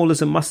as small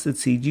as a mustard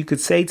seed, you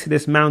could say to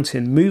this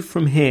mountain, move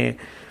from here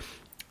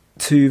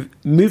to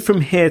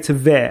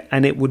there,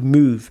 and it would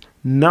move.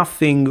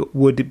 Nothing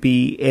would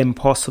be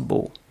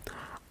impossible.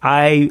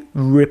 I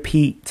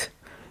repeat,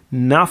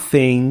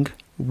 nothing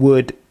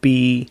would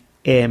be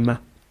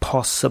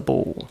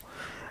impossible.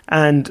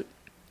 And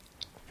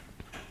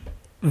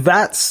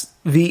that's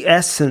the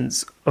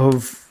essence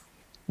of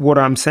what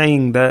I'm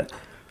saying, that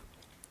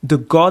the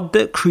God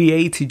that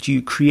created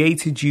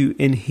you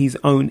in his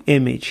own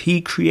image. He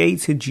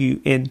created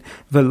you in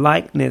the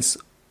likeness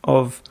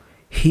of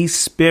his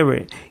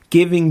spirit,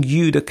 giving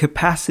you the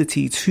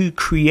capacity to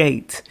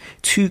create,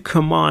 to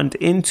command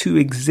into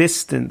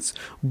existence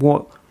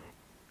what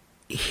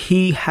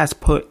he has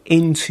put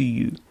into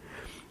you.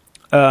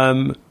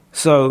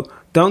 So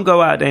don't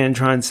go out there and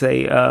try and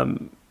say,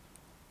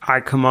 I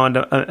command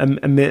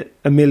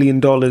 $1 million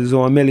or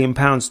 £1 million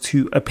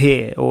to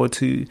appear or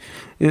to.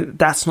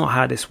 That's not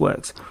how this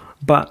works.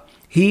 But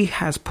he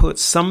has put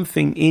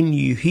something in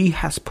you. He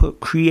has put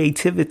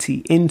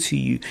creativity into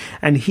you,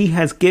 and he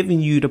has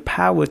given you the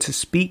power to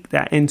speak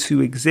that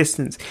into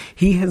existence.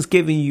 He has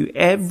given you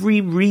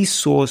every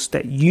resource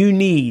that you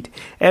need,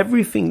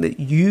 everything that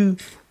you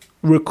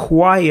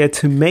require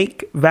to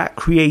make that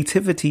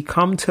creativity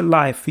come to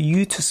life, for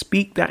you to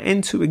speak that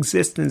into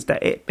existence,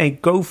 that it may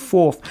go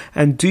forth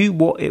and do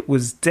what it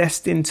was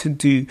destined to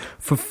do,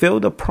 fulfill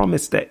the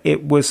promise that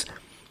it was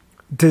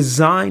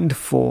designed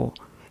for,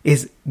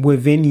 is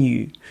within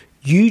you.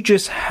 You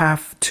just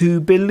have to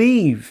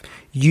believe.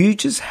 You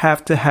just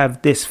have to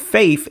have this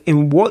faith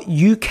in what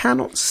you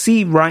cannot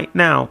see right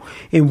now,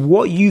 in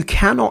what you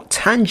cannot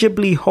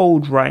tangibly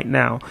hold right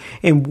now,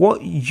 in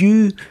what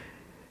you,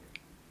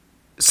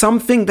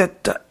 something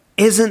that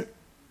isn't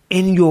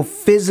in your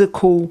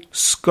physical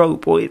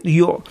scope, or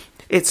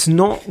it's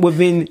not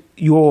within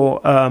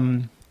your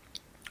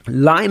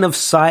line of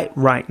sight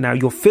right now,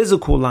 your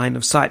physical line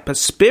of sight, but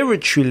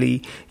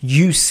spiritually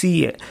you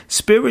see it.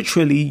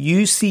 Spiritually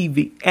you see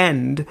the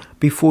end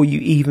before you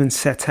even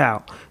set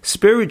out.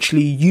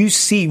 Spiritually you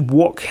see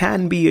what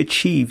can be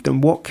achieved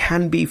and what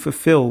can be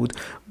fulfilled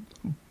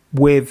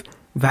with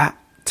that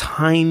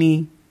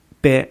tiny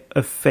bit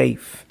of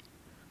faith.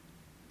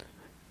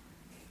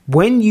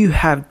 When you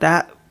have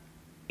that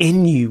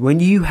in you, when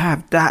you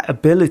have that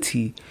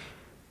ability,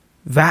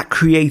 that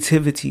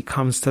creativity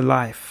comes to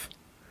life.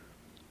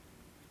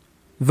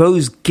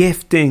 Those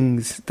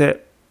giftings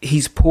that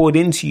he's poured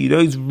into you,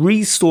 those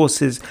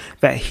resources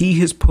that he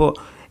has put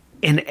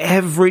in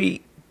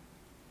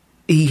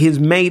he has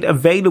made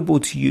available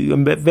to you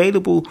and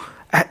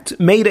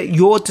made at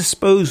your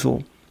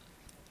disposal.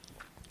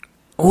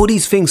 All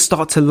these things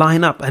start to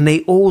line up and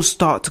they all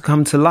start to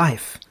come to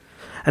life.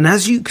 And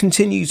as you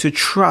continue to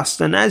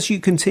trust, and as you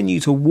continue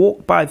to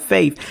walk by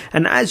faith,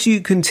 and as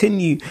you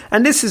continue,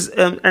 and this is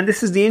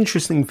the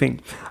interesting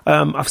thing.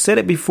 I've said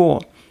it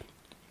before.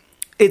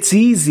 It's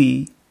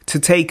easy to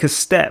take a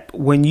step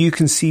when you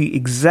can see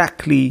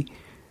exactly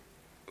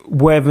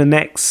where the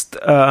next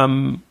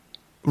rung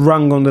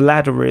on the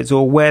ladder is,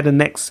 or where the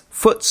next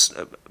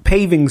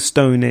paving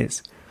stone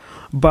is.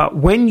 But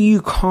when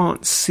you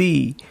can't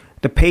see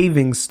the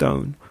paving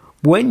stone,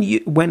 when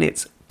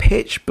it's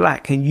pitch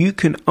black and you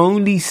can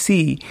only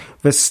see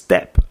the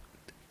step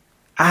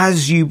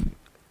as you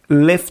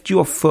lift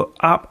your foot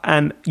up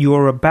and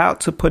you're about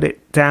to put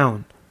it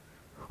down,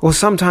 or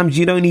sometimes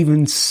you don't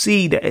even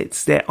see that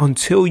it's there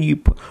until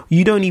you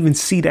don't even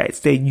see that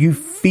it's there. You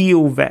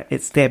feel that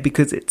it's there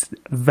because it's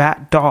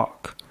that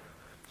dark.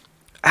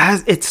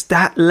 As it's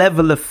that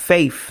level of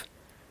faith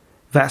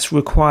that's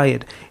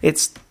required.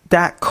 It's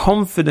that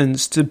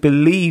confidence to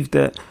believe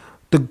that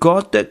the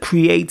God that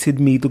created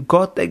me, the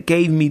God that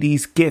gave me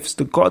these gifts,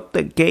 the God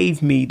that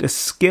gave me the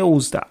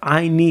skills that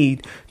I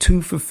need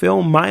to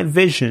fulfill my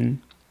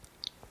vision,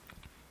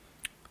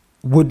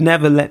 would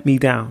never let me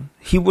down.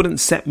 He wouldn't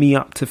set me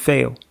up to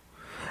fail.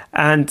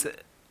 And,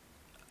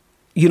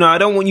 I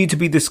don't want you to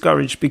be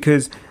discouraged,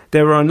 because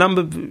there are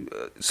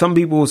some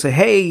people will say,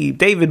 hey,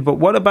 David, but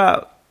what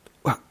about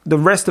the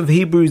rest of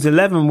Hebrews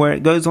 11, where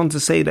it goes on to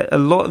say that a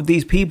lot of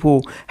these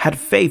people had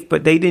faith,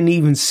 but they didn't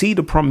even see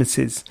the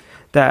promises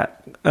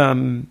that,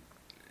 that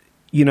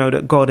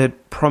God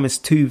had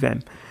promised to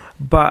them.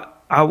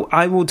 But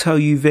I will tell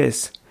you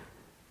this.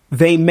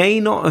 They may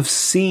not have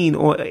seen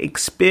or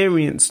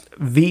experienced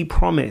the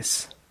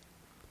promise.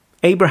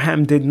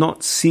 Abraham did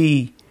not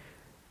see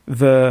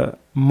the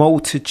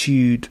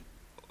multitude,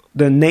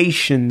 the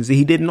nations.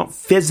 He did not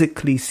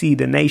physically see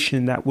the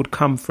nation that would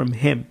come from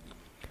him.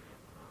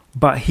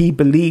 But he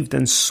believed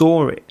and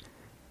saw it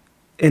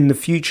in the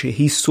future.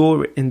 He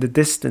saw it in the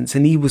distance,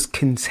 and he was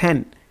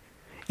content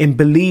in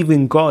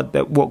believing God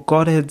that what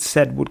God had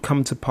said would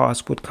come to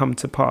pass would come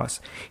to pass.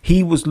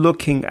 He was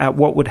looking at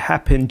what would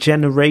happen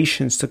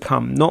generations to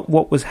come, not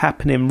what was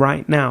happening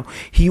right now.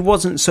 He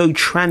wasn't so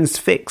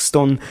transfixed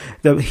on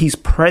his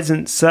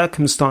present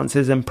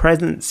circumstances and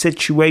present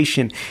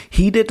situation.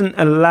 He didn't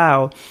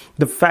allow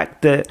the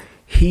fact that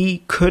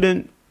he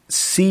couldn't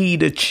see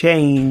the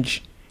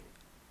change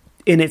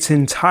in its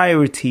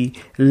entirety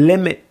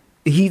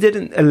He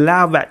didn't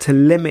allow that to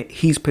limit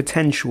his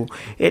potential.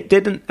 He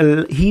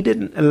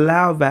didn't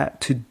allow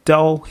that to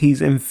dull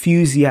his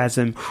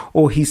enthusiasm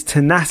or his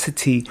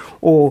tenacity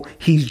or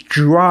his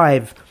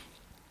drive.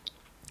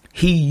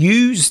 He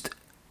used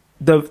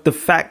the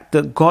fact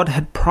that God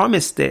had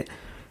promised it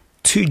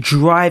to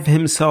drive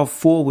himself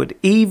forward,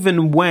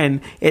 even when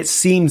it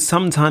seemed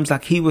sometimes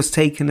like he was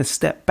taking a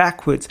step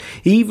backwards.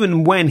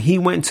 Even when he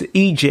went to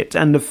Egypt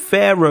and the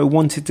Pharaoh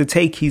wanted to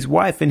take his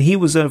wife, and he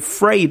was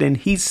afraid, and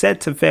he said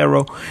to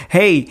Pharaoh,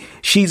 hey,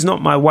 she's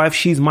not my wife,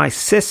 she's my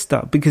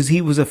sister, because he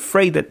was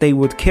afraid that they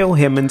would kill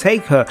him and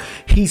take her.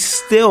 He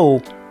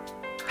still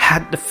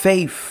had the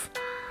faith.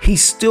 He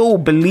still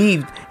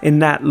believed in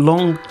that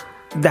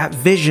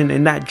vision,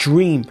 in that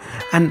dream.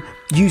 And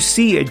you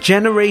see it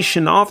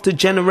generation after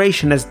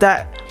generation as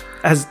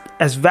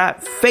as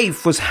that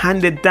faith was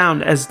handed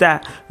down, as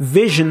that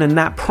vision and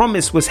that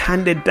promise was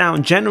handed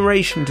down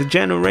generation to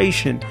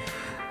generation,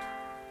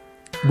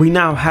 we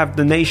now have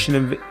the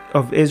nation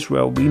of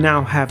Israel. We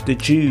now have the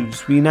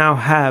Jews. We now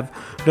have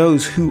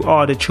those who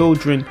are the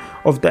children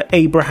of the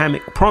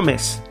Abrahamic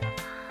promise.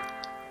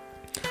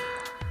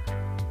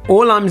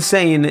 All I'm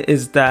saying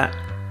is that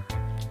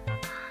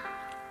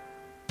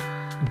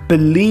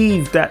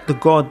believe that the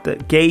God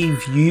that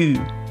gave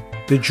you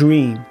the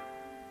dream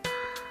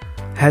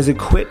has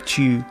equipped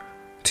you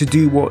to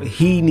do what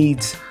he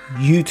needs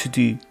you to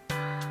do.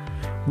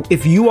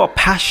 If you are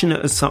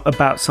passionate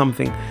about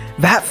something,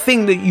 that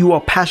thing that you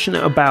are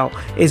passionate about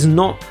it's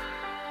not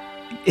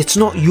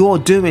your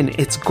doing,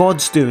 it's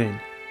God's doing.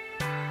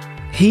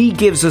 He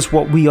gives us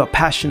what we are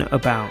passionate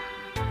about.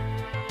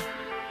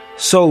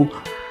 So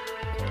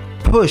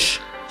push,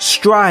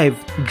 strive,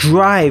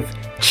 drive,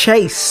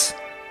 chase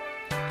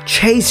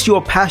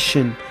your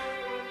passion,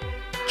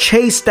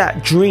 chase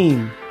that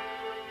dream,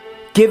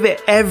 give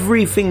it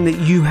everything that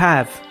you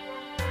have,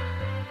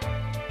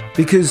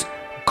 because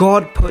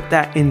God put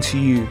that into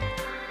you.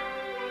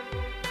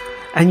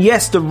 And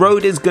yes, the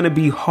road is going to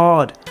be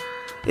hard.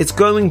 It's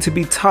going to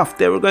be tough.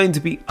 There are going to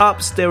be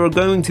ups. There are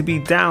going to be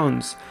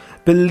downs.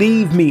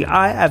 Believe me,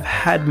 I have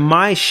had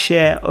my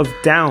share of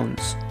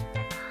downs.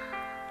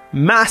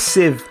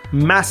 Massive,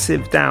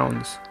 massive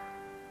downs.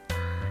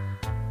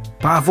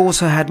 But I've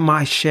also had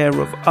my share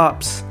of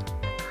ups.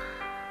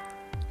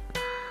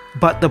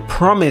 But the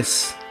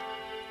promise,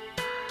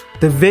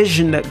 the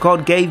vision that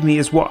God gave me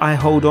is what I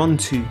hold on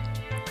to.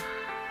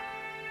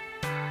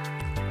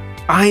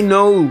 I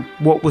know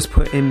what was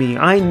put in me.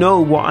 I know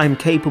what I'm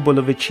capable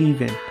of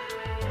achieving.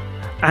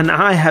 And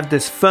I have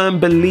this firm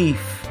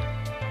belief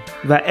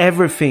that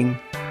everything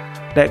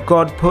that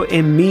God put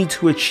in me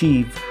to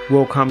achieve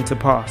will come to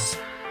pass.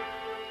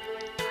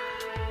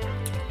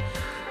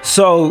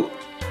 So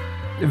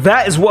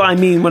that is what I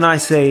mean when I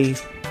say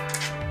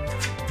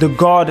the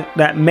God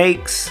that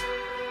makes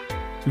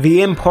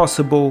the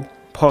impossible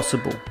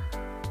possible.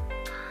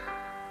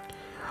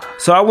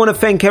 So I want to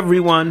thank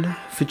everyone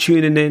for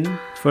tuning in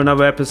for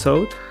another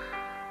episode.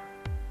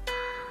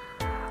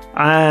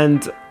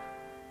 And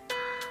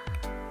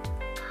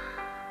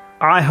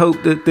I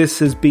hope that this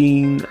has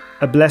been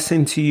a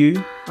blessing to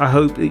you. I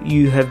hope that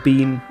you have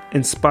been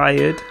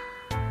inspired.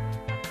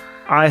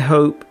 I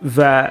hope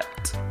that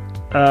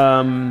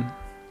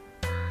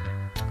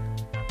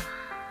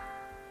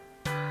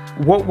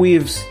what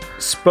we've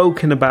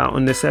spoken about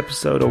on this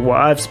episode, or what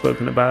I've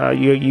spoken about,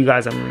 you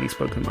guys haven't really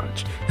spoken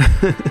much,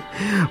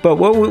 but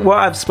what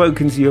I've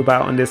spoken to you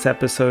about on this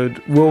episode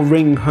will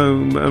ring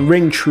home and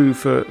ring true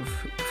for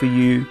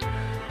you.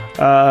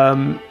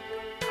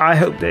 I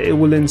hope that it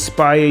will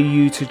inspire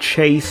you to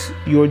chase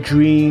your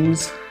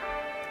dreams,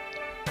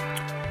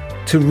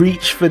 to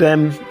reach for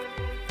them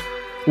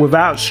with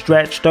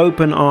outstretched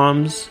open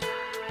arms,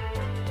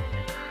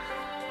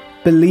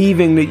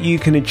 believing that you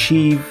can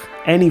achieve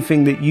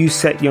anything that you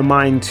set your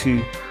mind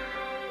to.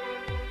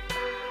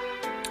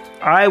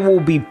 I will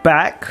be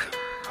back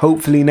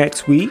hopefully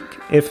next week.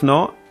 If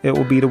not, it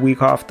will be the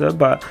week after,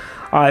 but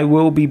I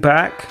will be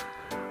back.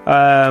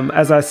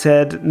 As I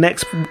said,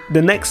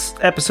 the next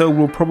episode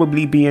will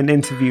probably be an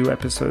interview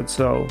episode,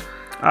 so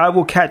I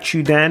will catch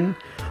you then.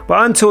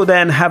 But until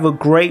then, have a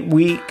great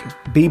week,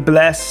 be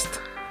blessed,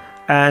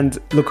 and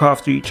look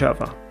after each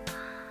other.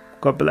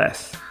 God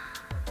bless.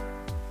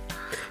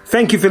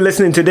 Thank you for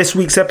listening to this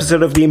week's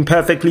episode of the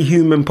Imperfectly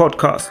Human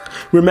podcast.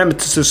 Remember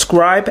to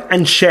subscribe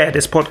and share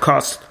this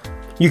podcast.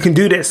 You can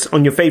do this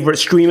on your favorite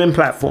streaming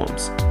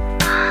platforms.